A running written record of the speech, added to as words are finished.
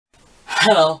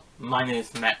Hello, my name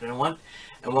is Matt One,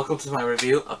 and welcome to my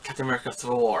review of Captain America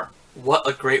Civil War. What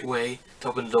a great way to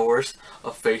open the doors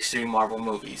of Phase 3 Marvel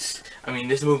movies. I mean,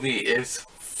 this movie is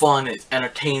fun, it's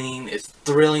entertaining, it's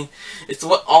thrilling. It's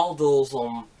what all those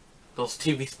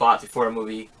TV spots before the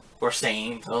movie were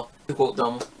saying, so to quote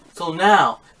them. So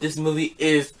now, this movie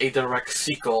is a direct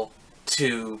sequel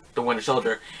to The Winter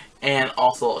Soldier, and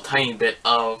also a tiny bit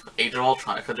of Age of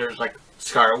Ultron, because there's like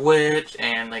Scarlet Witch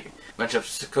and like bunch of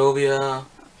Sokovia,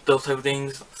 those type of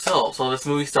things. So this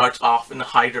movie starts off in the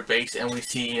Hydra base, and we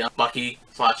see Bucky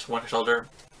 / Winter Soldier,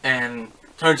 and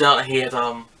turns out he has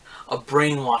a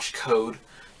brainwash code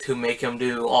to make him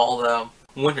do all the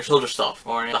Winter Soldier stuff,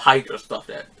 or the Hydra stuff,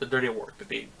 that the dirty work that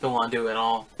they don't want to do at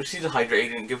all. We see the Hydra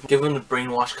agent give him the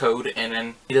brainwash code, and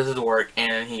then he does his work,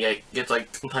 and then he gets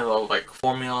like some type of like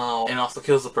formula, and also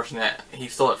kills the person that he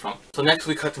stole it from. So next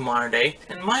we cut to modern day,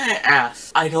 and my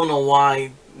ass, I don't know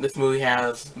why this movie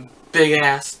has big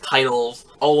ass titles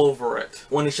all over it.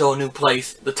 When they show a new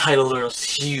place, the titles are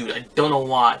just huge. I don't know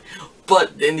why.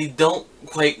 But then they don't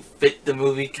quite fit the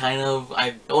movie, kind of.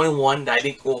 The only one that I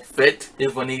think will fit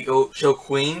is when they go show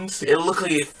Queens. It looks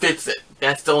like it fits it.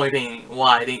 That's the only thing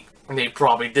why I think they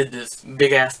probably did this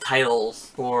big ass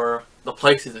titles for the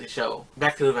places they show.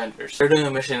 Back to the Avengers. They're doing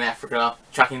a mission in Africa,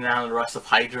 tracking down the rest of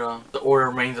Hydra, the Order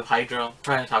remains of Hydra,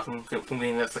 trying to stop them from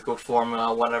getting this liquid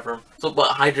formula, whatever. So, but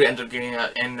Hydra ends up getting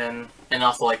it, and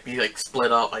also like be like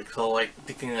split up, like so like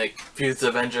they can like fuse the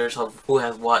Avengers of who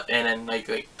has what, and then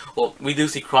like well, we do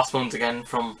see Crossbones again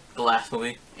from the last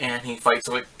movie, and he fights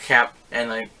with Cap and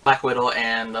like Black Widow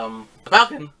and the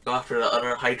Falcon go after the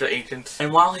other Hydra agents.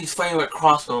 And while he's fighting with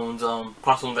Crossbones,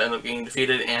 Crossbones ends up getting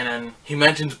defeated, and then he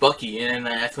mentions Bucky, and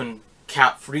then that's when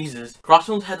Cap freezes.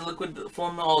 Crossbones had the liquid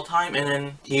formula all the time, and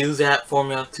then he used that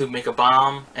formula to make a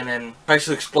bomb, and then tries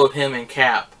to explode him and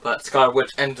Cap, but Scarlet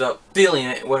Witch ends up stealing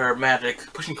it with her magic,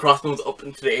 pushing Crossbones up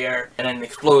into the air, and then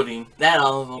exploding. That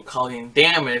also causing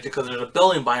damage, because there's a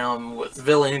building by them with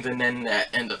villains, and then that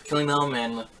ends up killing them,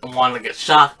 and wanting to get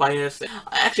shocked by this.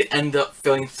 I actually end up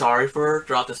feeling sorry for her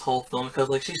throughout this whole film, because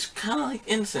like she's kind of like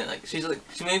innocent. Like she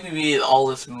maybe be all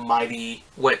this mighty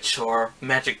witch or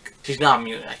magic. She's not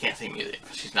mutant. I can't say mutant.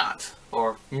 She's not.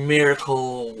 Or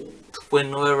miracle twin,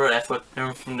 whatever. That's what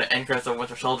from the end credits of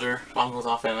Winter Soldier. Bomb goes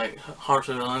off and like harsh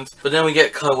villains. But then we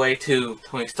get cut away to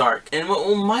Tony Stark. And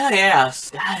my ass,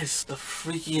 that is the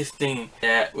freakiest thing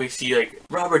that we see. Like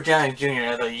Robert Downey Jr.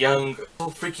 as a young, so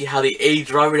freaky how they aged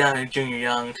Robert Downey Jr.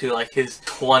 young to like his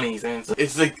 20s, and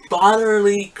it's like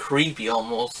fatherly creepy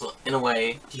almost in a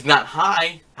way. He's not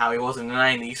high how he was in the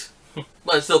 90s.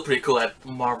 But it's still pretty cool that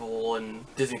Marvel and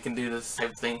Disney can do this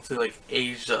type of thing to like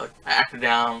age the actor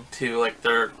down to like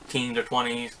their teens or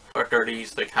 20s or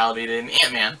 30s, like how they did in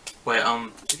Ant-Man. But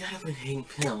you gotta hate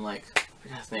him, like I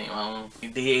forgot his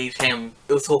name. They aged him.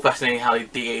 It was so fascinating how they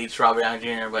de-aged Robert Downey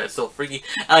Jr., but it's so freaky.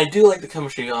 And I do like the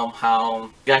chemistry.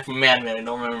 How the guy from Mad Men, I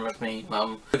don't remember his name.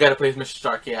 The guy that plays Mr.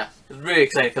 Stark. Yeah, it's really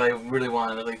exciting because I really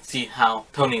wanted to like see how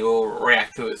Tony will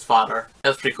react to his father.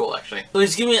 That's pretty cool, actually. So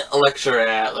he's giving a lecture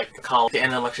at like a college,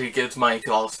 and the lecture he gives money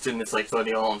to all the students, like so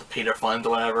they all to pay their funds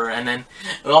or whatever. And then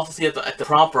we also see at the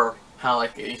proper. How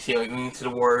like you see like going to the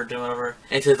word or whatever.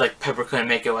 And it says like Pepper couldn't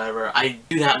make it, whatever. I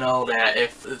do not know that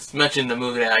if it's mentioned in the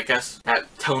movie that I guess that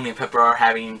Tony and Pepper are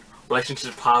having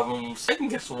relationship problems. I can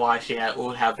guess why she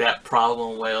would have that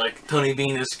problem with like Tony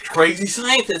being this crazy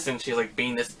scientist and she like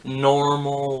being this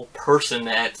normal person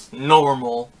that's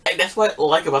normal. And that's what I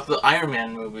like about the Iron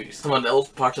Man movies. Some of the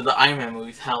old parts of the Iron Man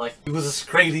movies, how like he was this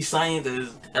crazy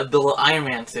scientist that built an Iron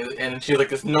Man suit, and she was like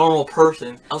this normal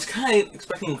person. I was kind of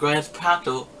expecting Gwyneth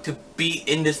Paltrow to be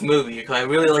in this movie because I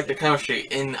really like the chemistry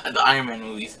in the Iron Man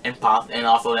movies and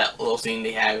also that little scene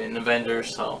they have in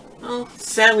Avengers. So, well,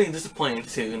 sadly disappointed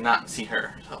to not see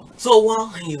her. So while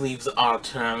he leaves the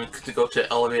auditorium to go to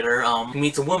the elevator, he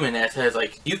meets a woman that says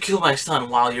like, "You killed my son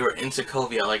while you were in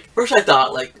Sokovia." Like first I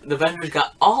thought like the Avengers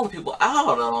got all the people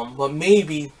out of them, but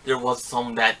maybe there was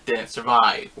some that didn't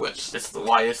survive, which is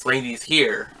why this lady's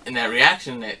here. And that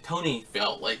reaction that Tony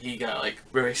felt, like he got like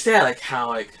very sad, like how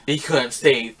like he couldn't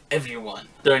save everyone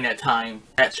during that time.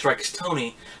 That strikes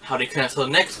Tony how they couldn't. So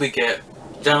next we get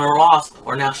General Ross,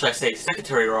 or now should I say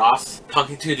Secretary Ross,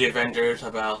 talking to the Avengers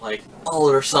about like, oh,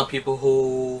 there's some people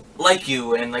who like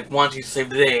you and like want you to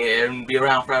save the day and be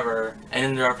around forever, and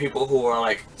then there are people who are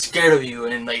like scared of you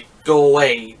and like, go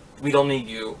away, we don't need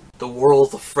you. The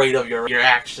world's afraid of your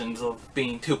actions of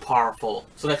being too powerful.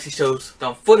 So next he shows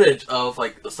some footage of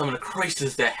like some of the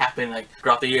crises that happened like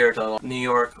throughout the years of New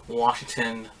York,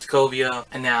 Washington, Sokovia,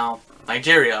 and now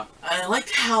Nigeria. I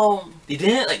liked how they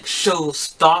didn't like show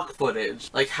stock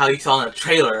footage like how you saw in the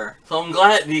trailer. So I'm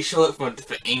glad they showed it from a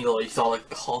different angle. You saw like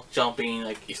the Hulk jumping,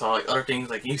 like you saw like other things,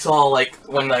 like you saw like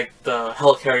when like the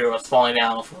helicarrier was falling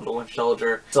down from the Winter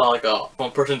Soldier. You saw like a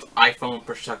one person's iPhone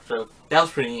perspective. That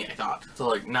was pretty neat, I thought. So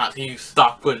like not to use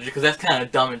stock footage because that's kind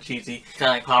of dumb and cheesy, kind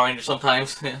of like Power Rangers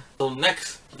sometimes. So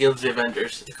next gives the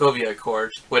Avengers the Sokovia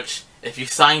Accords, which if you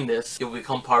sign this, you'll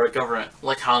become part of the government.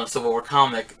 Like how in the Civil War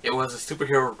comic, it was a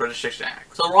Superhero Registration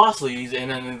Act. So Ross leaves,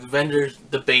 and then the Avengers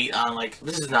debate on like,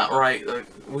 this is not right, like,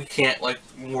 we can't like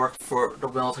work for the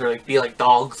military, like be like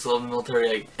dogs of the military,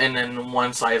 like, and then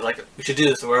one side is like, we should do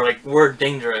this, and we're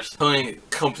dangerous. Tony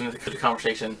comes into the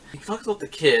conversation. He talks about the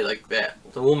kid, like that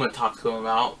the woman talked to him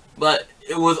about, but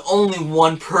it was only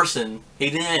one person.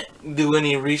 He didn't do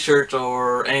any research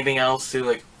or anything else to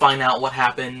like find out what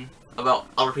happened about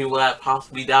other people that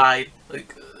possibly died.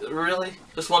 Like, really?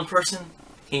 Just one person?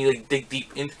 Can you like dig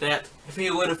deep into that? If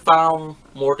he would have found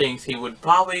more things, he would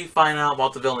probably find out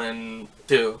about the villain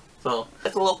too. So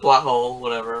that's a little plot hole,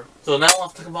 whatever. So now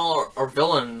let's talk about our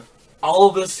villain. All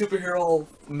of this superhero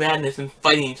madness and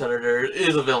fighting each other, there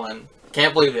is a villain.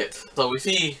 Can't believe it. So we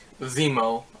see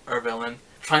Zemo, our villain,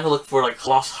 trying to look for like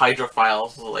lost Hydra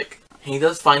files. Like, he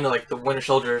does find like the Winter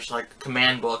Soldier's like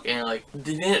command book, and like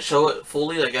they didn't show it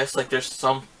fully. I guess like there's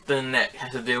something that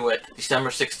has to do with December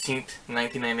 16th,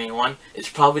 1991. It's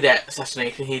probably that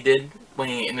assassination he did when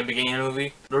he in the beginning of the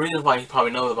movie. The reason why he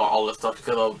probably knows about all this stuff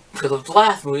because of the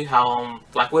last movie, how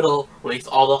Black Widow released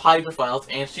all the Hydra files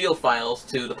and Shield files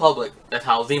to the public. That's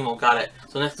how Zemo got it.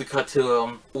 So next we cut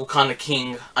to Wakanda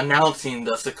King announcing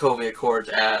the Sokovia Accords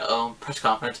at a press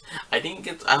conference. I think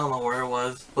it's, I don't know where it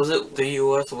was. Was it the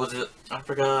US or was it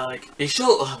Africa? Like, they show,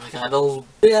 oh my god, those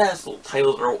big ass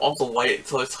titles are also white,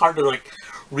 so it's hard to like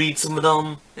read some of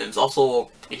them. And it's also,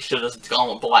 you should have just gone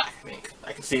with black, I think.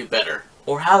 I can see it better.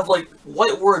 Or have like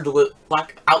white words with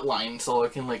black outline so I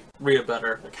can like read it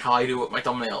better, like how I do with my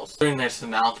thumbnails. During this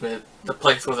announcement, the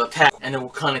place was attacked and the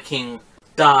Wakanda King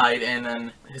died, and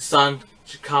then his son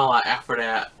T'Challa after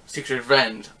that seeks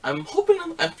revenge. I'm hoping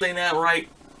I'm saying that right.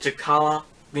 T'Challa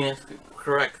being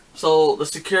correct. So the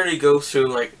security goes through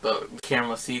like the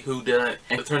camera to see who did it,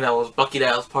 and it turns out it was Bucky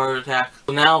that was part of the attack.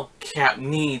 So now Cap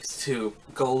needs to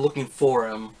go looking for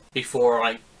him before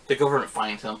like the government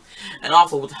finds him, and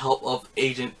also with the help of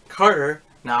Agent Carter,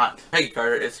 not Peggy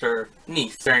Carter, it's her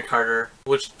niece, Sharon Carter,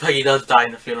 which Peggy does die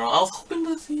in the funeral. I was hoping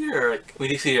to see her, like, we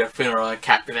did see her funeral, and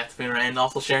Cap at the funeral, and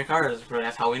also Sharon Carter,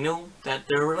 that's how we knew that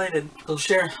they're related. So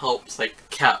Sharon helps, like,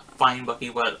 Cap find Bucky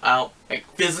without, like,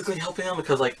 physically helping him,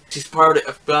 because, like, she's part of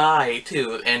the FBI,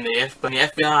 too, and the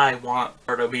FBI want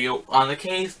her to be on the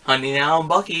case, hunting down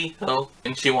Bucky, so,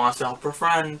 and she wants to help her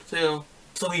friend, too.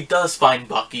 So he does find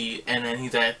Bucky, and then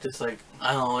he's at this, like,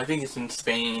 I don't know, I think it's in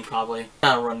Spain, probably,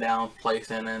 kind of rundown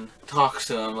place, and then talks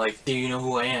to him, like, do you know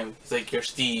who I am? He's like, you're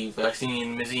Steve, I've seen you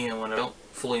in the museum, and I don't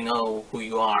fully know who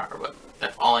you are, but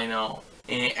that's all I know.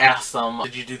 And he asks him,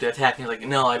 did you do the attack? And he's like,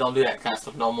 no, I don't do that kind of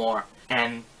stuff no more.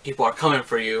 And people are coming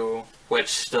for you,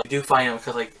 which they do find him,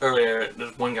 because, like, earlier,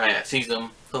 there's one guy that sees him.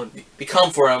 So they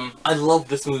come for him. I love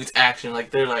this movie's action.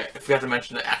 Like, they're like, I forgot to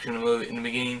mention the action in the movie in the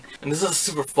beginning. And this is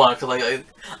super fun, because, like,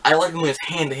 I like when it's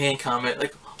hand-to-hand combat.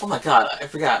 Like, oh my god, I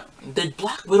forgot. Did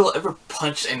Black Widow ever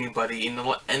punch anybody in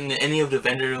any of the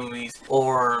Avengers movies?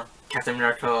 Or Captain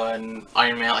America and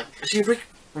Iron Man? Like, she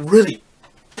really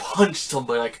punched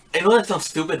somebody. Like, I know that sounds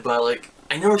stupid, but, like,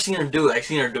 I never seen her do it. I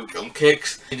seen her do drum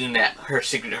kicks. She did that,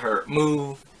 her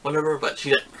move, whatever, but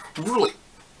she, like, really...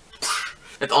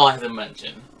 That's all I have to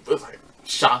mention. I was like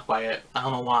shocked by it. I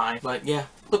don't know why, but yeah.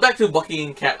 But back to Bucky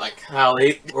and Cap, like how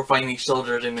they were fighting these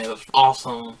soldiers, and it was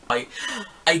awesome. Like,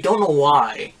 I don't know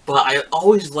why, but I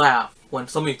always laugh when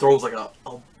somebody throws like a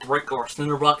brick or a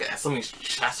cinder block at somebody's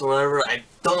chest or whatever. I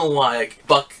don't know why. Like,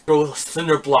 Buck throws a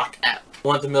cinder block at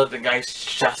one of the military guy's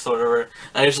chest or whatever, and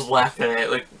I just laughed at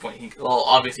it. Like, when he, well,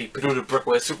 obviously he threw the brick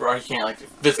with super hard. He can't like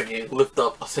physically lift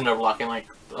up a cinder block and like.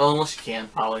 Oh, unless you can,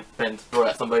 probably, then throw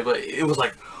at somebody, but it was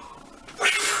like,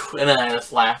 and then I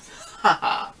just laughed,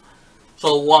 haha.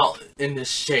 So while in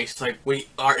this chase, like, we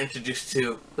are introduced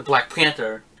to the Black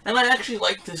Panther, and I actually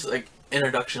like this, like,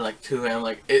 introduction, like, to him,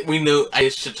 like, we knew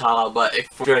it's T'Challa, but if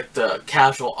you're, like, the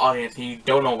casual audience, and you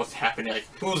don't know what's happening, like,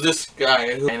 who's this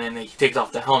guy, and then he takes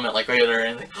off the helmet, like, right there,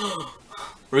 and like,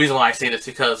 the reason why I say this is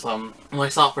because, when I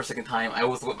saw it for a second time, I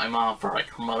was with my mom for, like,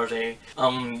 her Mother's Day.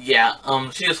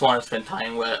 She just wanted to spend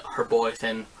time with her boys,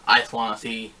 and I just want to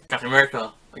see Captain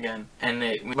America again. And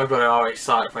my brother already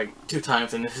saw it for, like, 2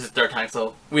 times, and this is the 3rd time,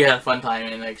 so we had a fun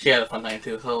time, and, like, she had a fun time,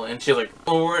 too. So, and she was like,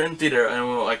 oh, we're in theater, and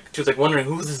we were, like, she was, like, wondering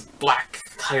who's this black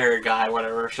tire guy,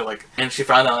 whatever. She, like, and she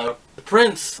found out, like, the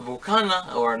Prince of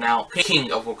Wakanda, or now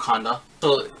King of Wakanda.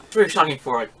 So it's very shocking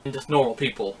for like just normal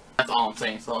people. That's all I'm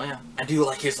saying. So yeah, I do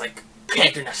like his like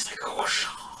panterness, like whoosh,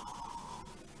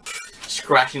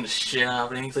 scratching the shit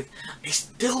out of it. He's like, I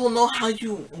still don't know how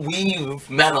you weave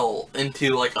metal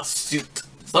into like a suit.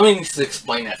 Somebody needs to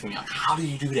explain that to me. Like, how do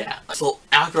you do that? So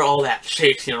after all that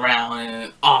shaking around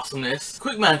and awesomeness,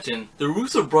 quick mention: the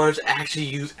Russo brothers actually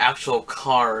use actual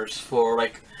cars for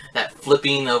like that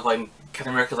flipping of like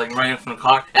Captain America like running from the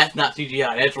car. That's not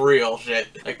CGI. That's real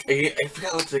shit. Like I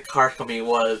forgot what the car company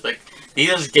was. Like they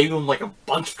just gave him like a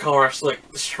bunch of cars like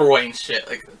destroying shit.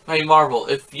 Like, hey Marvel,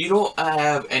 if you don't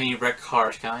have any wrecked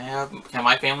cars, can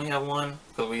my family have one?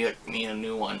 Because we like, need a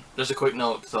new one. Just a quick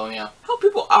note. So yeah, help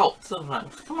people out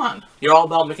sometimes. Come on, you're all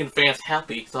about making fans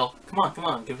happy. So come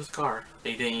on, give us a car.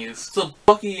 They didn't use. So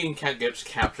Bucky and Cap gets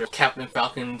captured. Captain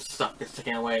Falcon's stuff gets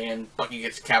taken away, and Bucky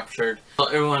gets captured. So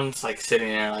everyone's like sitting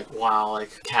there, like wow,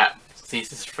 like Cap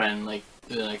sees his friend like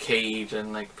in a cage,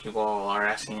 and like people are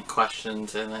asking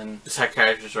questions, and then the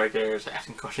psychiatrist right there is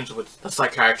asking questions with the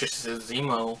psychiatrist is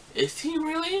Zemo. Is he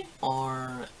really,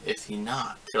 or is he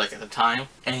not? Like at the time,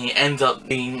 and he ends up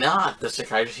being not the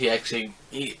psychiatrist. He actually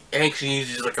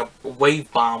uses like a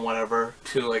wave bomb, whatever,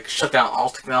 to like shut down all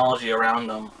technology around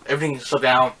them. Everything's shut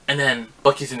down, and then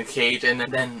Bucky's in the cage, and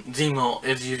then Zemo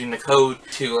is using the code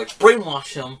to like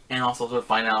brainwash him, and also to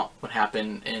find out what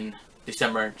happened in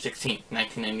December 16th,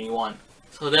 1991.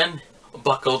 So then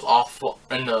Buck goes off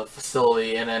in the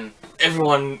facility, and then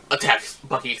everyone attacks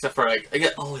Bucky except for like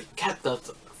Cap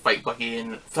does fight Bucky,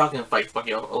 and Falcon fights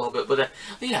Bucky a little bit, but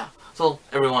yeah. So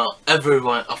everyone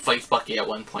fights Bucky at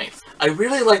one point. I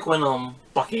really like when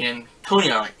Bucky and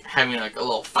Tony are like having like a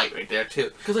little fight right there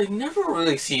too, because I never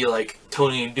really see like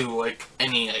Tony do like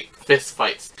any like fist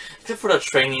fights except for the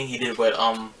training he did with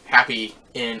Happy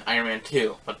in Iron Man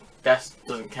 2, but that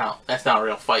doesn't count. That's not a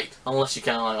real fight. Unless you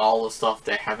count like all the stuff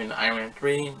that happened in Iron Man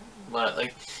 3. But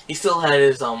like he still had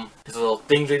his little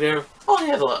things right there. Oh, he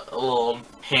has a little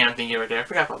hand thingy right there. I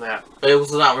forgot about that. But it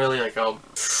was not really like a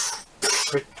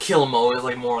kill mode. It was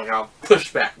like more like a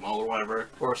pushback mode or whatever.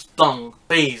 Or stun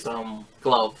phase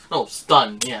glove. No,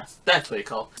 stun, yes. That's what they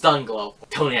call it. Stun glove.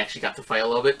 Tony actually got to fight a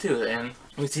little bit too, and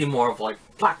we see more of like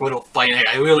Black Widow fighting.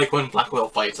 I really like when Black Widow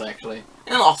fights actually.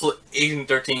 And also Agent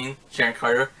 13, Sharon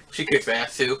Carter. She kicks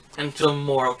ass too, and some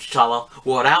more of T'Challa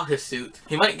without his suit.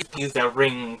 He might use that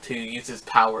ring to use his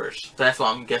powers. So that's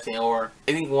what I'm guessing. Or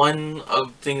I think one of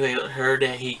the things I heard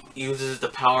that he uses the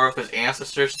power of his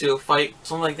ancestors to fight,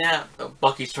 something like that.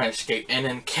 Bucky's trying to escape, and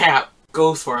then Cap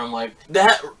goes for him. Like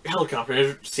that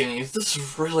helicopter scene is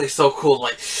just really so cool.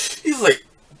 Like he's like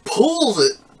pulls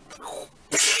it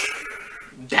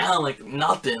down like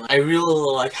nothing. I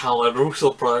really like how the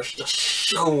Russo brothers just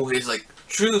show his like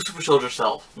true super soldier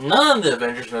self. None of the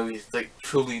Avengers movies like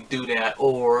truly do that,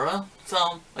 or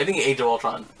some. I think Age of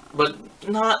Ultron, but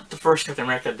not the first Captain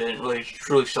America didn't really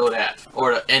truly show that,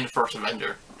 or the end First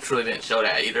Avenger truly didn't show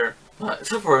that either.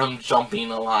 Except for him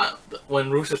jumping a lot.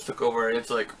 When Russo took over, it's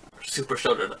like super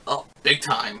shouldered up big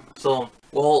time. So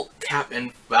well, Cap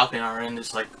and Falcon are in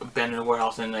this like abandoned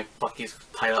warehouse, and like Bucky's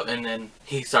tied up, and then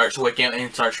he starts waking up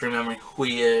and starts remembering who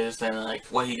he is and like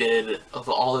what he did of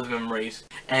all his memories,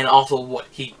 and also what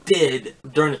he did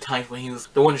during the times when he was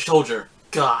the Winter Soldier.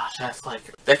 Gosh, that's like,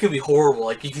 that could be horrible.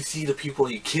 Like you can see the people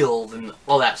he killed and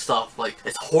all that stuff. Like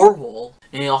it's horrible.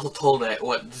 And he also told that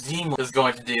what Zemo is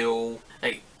going to do.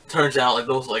 Like turns out like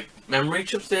those like memory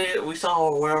chips that we saw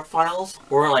or whatever files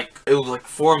were like, it was like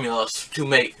formulas to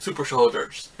make super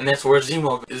soldiers, and that's where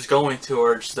Zemo is going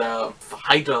towards the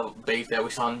Hydra base that we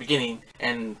saw in the beginning,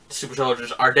 and super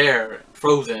soldiers are there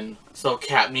frozen. So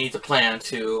Cap needs a plan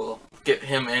to get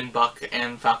him and Buck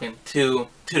and Falcon to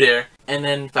there, and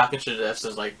then Falcon suggests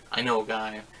is like, I know a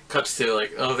guy. Cuts to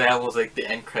like, oh, that was like the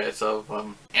end credits of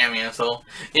Ant-Man. So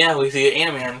yeah, we see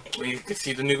Ant-Man. We can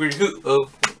see the new recruit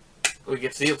of. We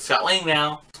get to see Scott Lang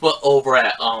now. But over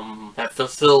at that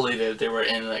facility that they were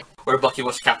in, like where Bucky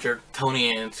was captured,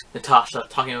 Tony and Natasha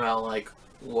talking about like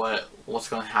what's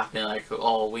going to happen. Like,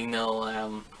 oh, we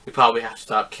know we probably have to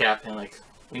stop Cap, and like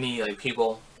we need like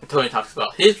people. And Tony talks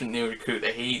about his new recruit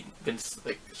that he'd been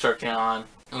like searching on,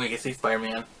 and we get to see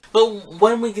Spider-Man. But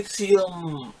when we get to see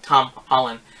Tom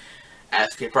Holland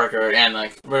as Peter Parker, and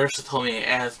like Marissa told me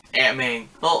as Aunt May,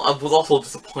 well, I was also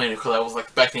disappointed because I was like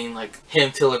expecting like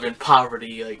him to live in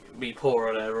poverty, like be poor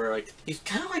or whatever. Like he's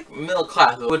kind of like middle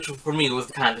class, which for me was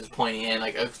kind of disappointing, and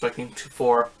like I was expecting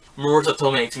for Marissa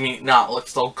Tomei to me not look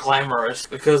so glamorous,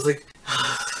 because like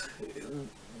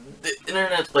the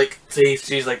internet like says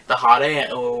she's like the hot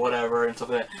aunt or whatever and stuff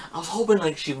like that. I was hoping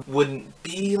like she wouldn't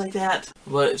be like that,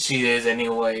 but she is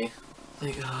anyway.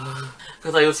 Like,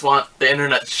 because I just want the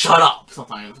internet to shut up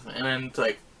sometimes, and then it's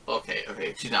like, okay,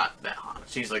 she's not that hot.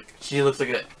 She's like, she looks like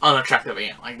an unattractive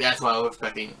ant. Like, that's what I was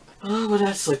expecting. But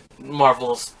that's like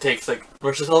Marvel's takes, like,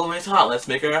 versus Ultimate's hot. Let's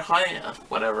make her high,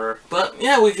 whatever. But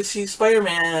yeah, we can see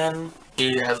Spider-Man.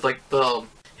 He has like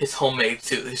his homemade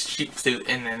suit, his cheap suit,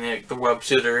 and then like the web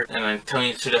shooter. And then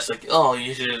Tony suggests like, oh,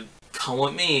 you should come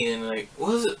with me, and like,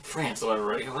 what is it, France or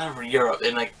whatever, Europe,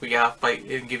 and like, we gotta fight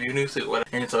and give you a new suit, whatever.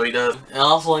 And so he does. And I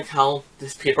also like how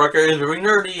this Peter Parker is very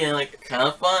nerdy and like kind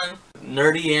of fun,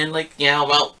 nerdy, and like, yeah,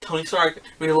 about Tony Stark.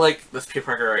 Really like this Peter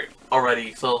Parker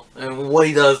already, so, and what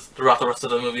he does throughout the rest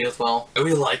of the movie as well. I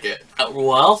really like it.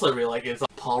 What else I really like is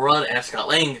Paul Rudd and Scott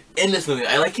Lang in this movie.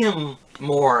 I like him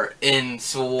more in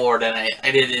Civil War than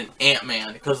I did in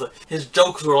Ant-Man, because his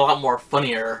jokes were a lot more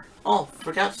funnier. Oh,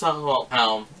 forgot to talk about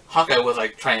how Hawkeye was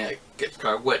like trying to get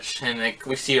Scarlet Witch, and like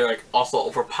we see her like also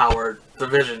overpowered the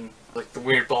Vision, like the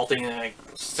weird ball thing, and like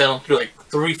sent him through like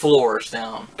 3 floors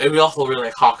down. And we also really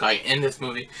like Hawkeye in this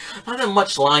movie. Not that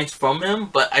much lines from him,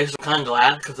 but I was kind of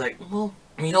glad because like, well,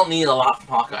 we don't need a lot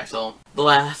from Hawkeye. So the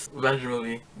last Avenger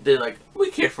movie did like, we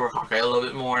care for Hawkeye a little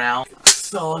bit more now.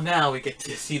 So now we get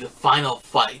to see the final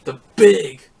fight, the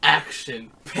big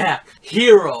action-packed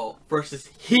hero versus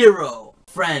hero,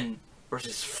 friend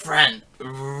versus friend.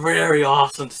 Very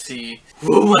awesome to see.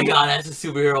 Oh my god, that's a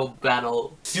superhero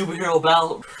battle. Superhero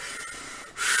battle.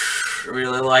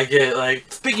 Really like it.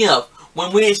 Like, speaking of,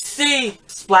 when we see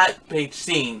splat page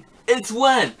scene, it's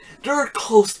when they're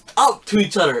close up to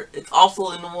each other. It's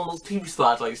also in one of those TV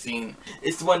spots I've seen.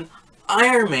 It's when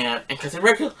Iron Man and Captain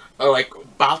America are like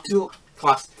about to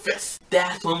cross fists.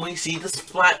 That's when we see the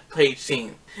splat page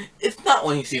scene. It's not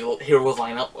when you see the heroes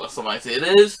line up, or something like that.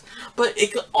 It is, but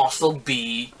it could also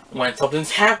be when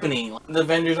something's happening. The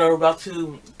Avengers are about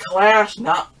to clash,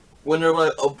 not when they're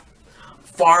like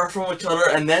far from each other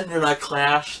and then they're not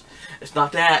clash. It's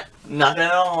not that. Not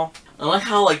at all. I like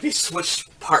how like they switch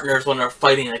partners when they're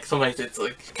fighting. Like sometimes it's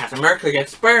like Captain America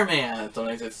against Spider-Man.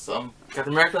 Sometimes it's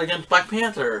Captain America against Black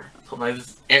Panther. Sometimes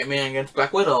it's Ant-Man against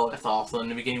Black Widow. That's also in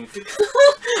the beginning.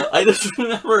 I just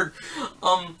remembered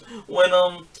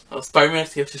when Spider-Man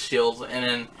gets his shields and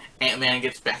then Ant-Man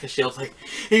gets back his shields. Like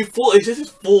it's just this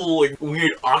full like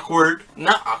weird awkward,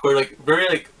 not awkward, like very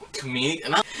like comedic,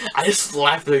 and I just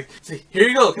laughed like, say, here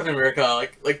you go, Captain America,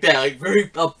 like that, like very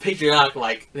patriotic,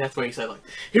 like that's what he said, like,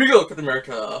 here you go, Captain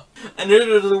America. And then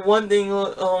there's the one thing,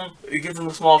 it gives him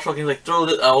a small truck, and he's like,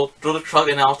 I'll throw the truck,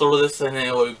 and I'll throw this, and then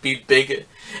it will be big.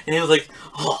 And he was like,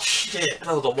 oh shit,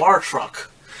 that was a water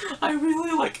truck. I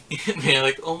really like Ant-Man,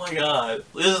 like, oh my god.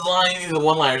 These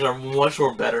one-liners are much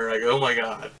more better, like, oh my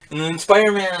god. And then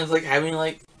Spider-Man is like having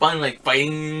like fun, like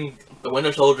fighting the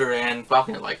Winter Soldier and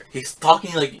Falcon. Like, he's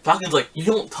talking like, Falcon's like, you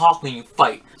don't talk when you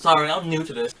fight. Sorry, I'm new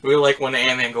to this. We're like when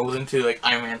Ant-Man goes into like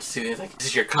Iron Man's suit, it's like, this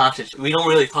is your conscience. We don't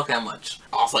really talk that much.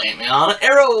 Also, Ant-Man on an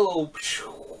arrow!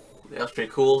 That was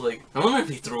pretty cool. Like, I wonder if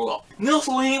he threw up. And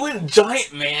also when he went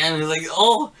Giant Man, it's like,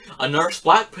 oh, another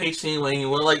splat page scene when he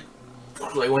went like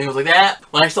when he was like that.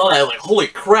 When I saw that, I was like, holy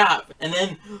crap. And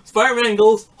then Spider-Man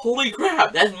goes, holy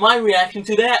crap. That's my reaction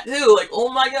to that too. Like,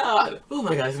 oh my god. Oh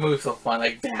my god, this movie's so fun.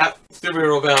 Like, that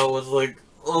superhero battle was like,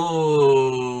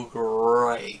 oh,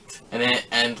 great. And then it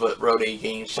ends with Rhodey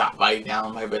getting shot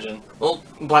down by Vision. Well,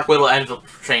 Black Widow ends up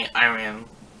training Iron Man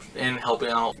and helping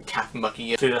out Captain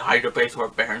Bucky to the Hydra base where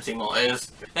Baron Zemo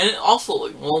is. And also,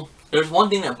 like, well, there's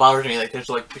one thing that bothers me. Like, there's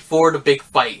like, before the big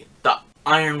fight, the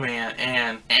Iron Man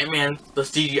and Ant-Man, the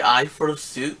CGI for the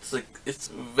suits, like, it's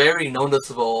very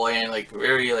noticeable and like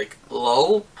very like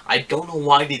low. I don't know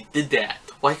why they did that.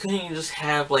 Why couldn't you just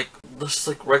have like just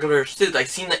like regular suits? I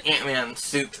seen the Ant-Man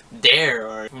suit there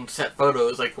or from set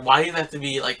photos. Like, why does it have to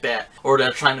be like that? Or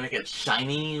they're trying to make it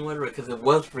shiny or whatever, because it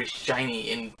was very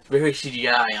shiny and very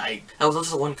CGI. That was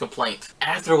also one complaint.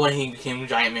 After when he became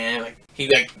Giant Man, like, he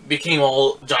like became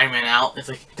all Giant Man out. It's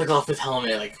like, he took off his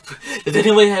helmet. Like, does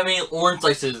anybody have any orange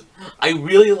slices? I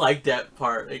really liked that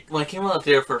part. Like, when I came out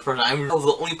there for the first time, that was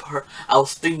the only part I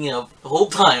was thinking of the whole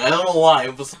time. I don't know why.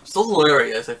 It was so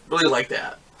hilarious. I really liked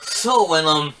that. So when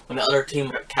the other team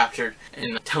got captured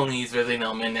and Tony's visiting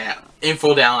them in that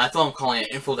info down, that's what I'm calling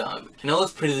it, info down. I know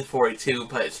it's Prison 42,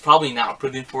 but it's probably not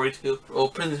Prison 42. Well,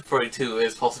 Prison 42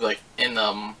 is supposed to be like in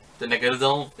the negative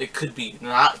zone. It could be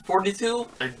not 42.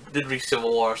 I did read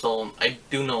Civil War, so I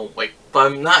do know, like,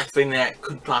 but I'm not expecting that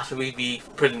could possibly be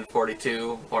Prison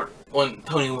 42, or when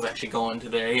Tony was actually going to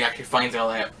there, he actually finds out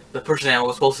that the person that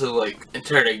was supposed to, like,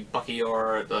 interrogate Bucky,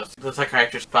 or the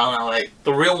psychiatrist, found out, like,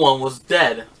 the real one was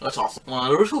dead. That's awesome. One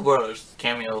of the Russo brothers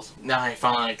cameos. Now I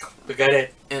found, like, the guy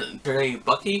that interrogated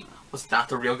Bucky was not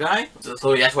the real guy.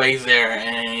 So that's why he's there,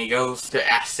 and he goes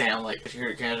to ask Sam, like, if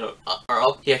your cameras are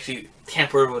up. He actually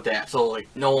tampered with that, so like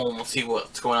no one will see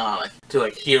what's going on, like to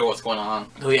like hear what's going on.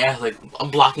 So he asks, like,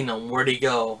 I'm blocking them, where'd he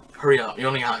go? Hurry up, you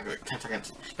only got like 10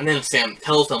 seconds. And then Sam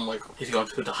tells them, like, he's going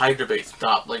to the Hydra base,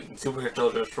 stop like superhero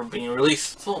soldiers from being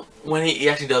released. So when he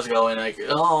actually does go and like,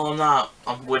 oh,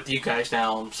 I'm with you guys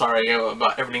now, I'm sorry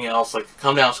about everything else, like,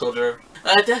 calm down, soldier.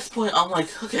 At this point, I'm like,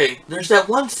 okay, there's that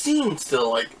one scene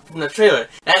still, like, from the trailer.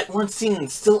 That one scene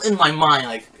still in my mind,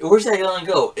 like, where's that gonna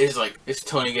go? Is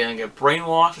Tony gonna get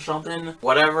brainwashed or something?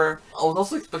 Whatever. I was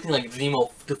also expecting, like, Zemo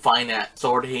to find that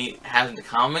sword he has in the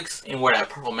comics and wear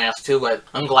that purple mask too, but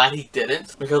I'm glad he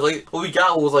didn't. Because, like, what we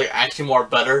got was, like, actually more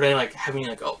better than, like, having,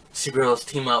 like, superheroes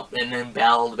team up and then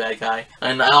battle the bad guy.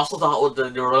 And I also thought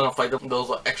they were gonna fight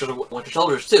those extra Winter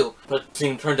Soldiers too, but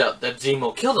it turned out that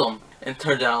Zemo killed them. And it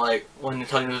turned out, like, when you're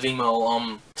talking to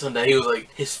Zemo, turned out he was, like,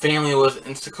 his family was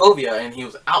in Sokovia, and he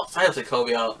was outside of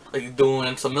Sokovia, like,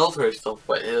 doing some military stuff,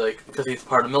 but, like, because he's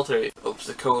part of the military of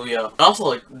Sokovia. And also,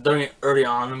 like, early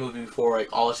on in the movie, before, like,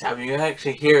 all this happening, you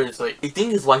actually hear, it's, like, you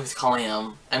think his wife is calling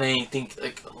him, and then you think,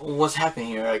 like, what's happening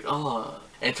here? Like, oh...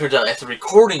 And it turns out after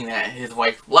recording that, his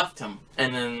wife left him.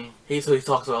 And then he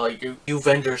talks about, like, you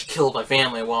Avengers killed my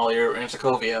family while you're in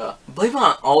Sokovia. Blame it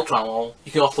on Ultron. Well,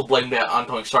 you can also blame that on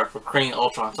Tony Stark for creating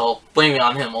Ultron, so blame it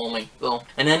on him only. So,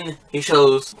 and then he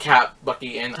shows Cap,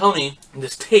 Bucky, and Tony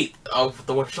this tape of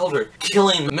the Winter Soldier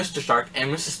killing Mr. Stark and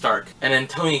Mrs. Stark. And then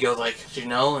Tony goes like, "Do you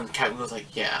know?" And Cap goes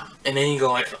like, "Yeah." And then you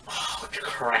go like, "Oh,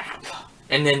 crap."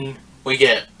 And then we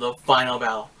get the final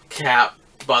battle. Cap,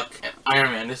 Buck, and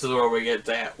Iron Man. This is where we get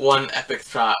that one epic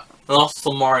shot. And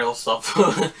also some Mario stuff.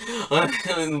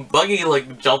 Buggy,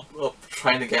 like, jump up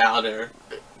trying to get out of there.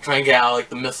 Trying to get out, like,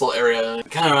 the missile area. It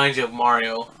kind of reminds you of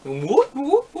Mario. Whoop,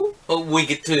 whoop, whoop. But we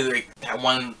get to, like, that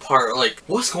one part, like,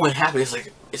 what's going to happen? It's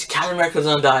like, is Captain America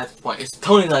gonna die at this point? Is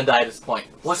Tony gonna die at this point?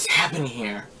 What's happening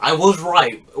here? I was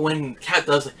right. When Cap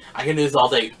does it, I can do this all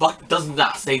day. Buck does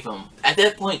not save him. At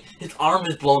that point, his arm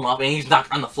is blown off and he's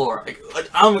knocked on the floor. Like,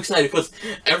 I'm excited because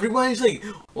everybody's like,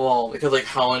 well, because like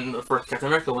how in the first Captain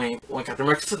America, when Captain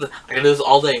America says, I can do this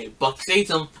all day. Buck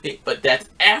saves him, but that's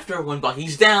after when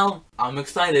Bucky's down. I'm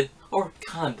excited. Or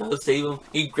kind of does save him.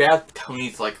 He grabbed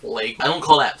Tony's, like, leg. I don't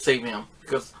call that saving him,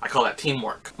 because I call that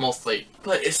teamwork, mostly.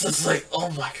 But it's just like, oh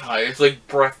my god, it's like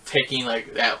breathtaking,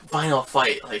 like, that final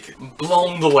fight, like,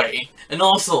 blown away. And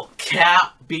also,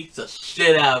 Cap beats the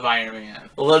shit out of Iron Man.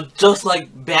 Well, just like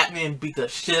Batman beat the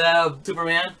shit out of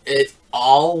Superman, it's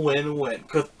all win-win.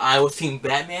 Because I was Team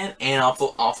Batman, and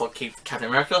also Captain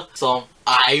America, so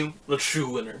I'm the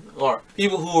true winner. Or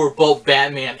people who are both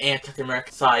Batman and Captain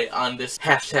America side on this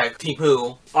hashtag Team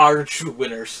Who are the true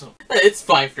winners. It's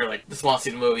fine if you're like, just want to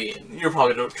see the movie, you're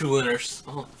probably the true winners.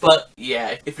 But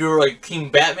yeah, if you're like Team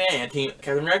Batman and Team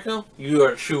Captain America, you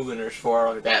are the true winners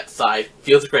for that side.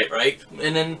 Feels great, right?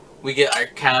 And then we get our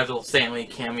casual Stanley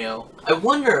cameo. I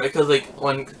wonder, because like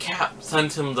when Cap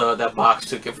sends him that box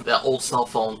to give that old cell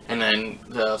phone, and then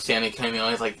the Stanley cameo,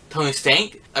 he's like, Tony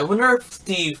Stank? I wonder if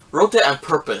Steve wrote that on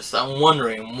purpose. I'm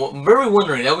wondering, very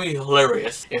wondering. That would be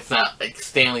hilarious if not, like,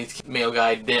 Stanley's mail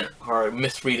guy didn't or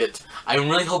misread it. I'm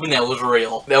really hoping that was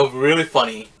real. That would be really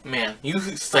funny. Man, you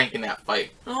stank in that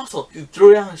fight. And also, you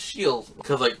threw down his shield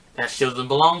because, like, that shield doesn't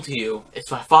belong to you.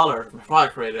 It's my father. My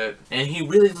father created it, and he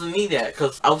really doesn't need that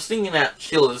because I was thinking that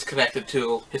shield is connected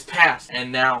to his past,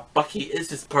 and now Bucky is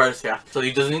his part of his past, so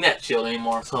he doesn't need that shield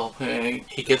anymore. So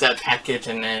he gets that package,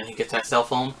 and then he gets that cell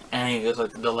phone, and he gets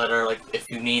like the letter, like, if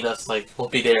you need us, like, we'll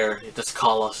be there. Just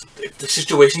call us. If the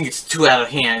situation gets too out of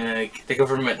hand, and like, the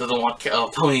government doesn't want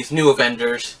Tony's new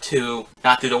Avengers to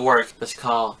not do the work, just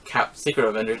call Cap Secret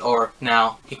Avengers. Or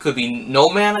now he could be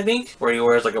Nomad, I think, where he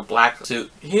wears like a black suit.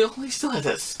 He still has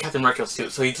that Captain America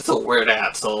suit, so he can still wear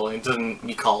that, so it doesn't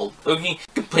be called. So he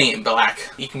can paint it black.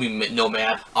 He can be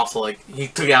Nomad. Also, like, he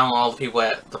took down all the people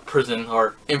at the prison,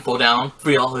 or info down,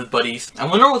 free all his buddies. I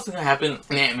wonder what's gonna happen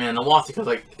in Ant-Man and the Wasp, because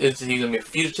like, is he gonna be a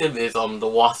fugitive? Is the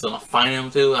Wasp gonna find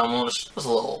him too? I'm just a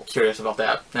little curious about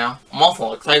that. Now, I'm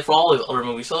also excited for all these other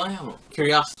movies, so I am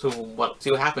curious to see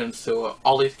what happens to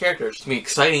all these characters. It's gonna be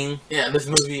exciting. Yeah, this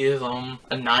movie is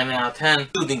a 9 out of 10. I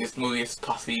do think this movie is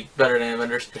possibly better than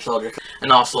Avengers: Winter Soldier.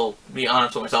 And also, be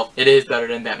honest with myself, it is better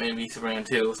than Batman v Superman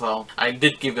 2. So I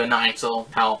did give it a 9. So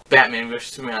how Batman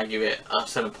vs Superman, I give it a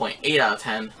 7.8 out of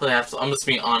 10. So that's, I'm just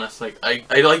being honest. Like I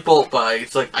like both, but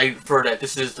it's like I prefer that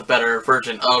this is the better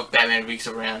version of Batman v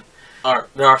Superman.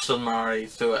 there are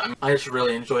similarities to it. I mean, I just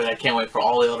really enjoyed it. I can't wait for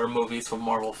all the other movies from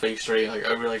Marvel Phase 3. Like,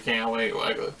 I really can't wait.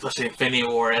 Like, especially Infinity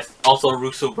War. Also,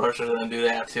 Russo brothers are gonna do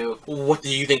that too. What do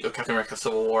you think of Captain America: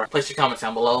 Civil War? Place your comments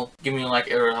down below. Give me a like,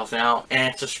 it really helps me out,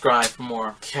 and subscribe for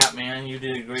more. Catman, you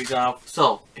did a great job.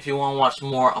 So, if you want to watch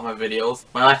more of my videos,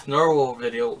 my last Nerwolf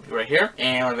video will be right here,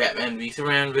 and my Batman v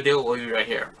Superman video will be right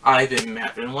here. I've been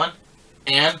Matt1,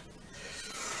 and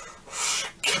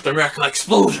Captain America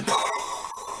Explosion!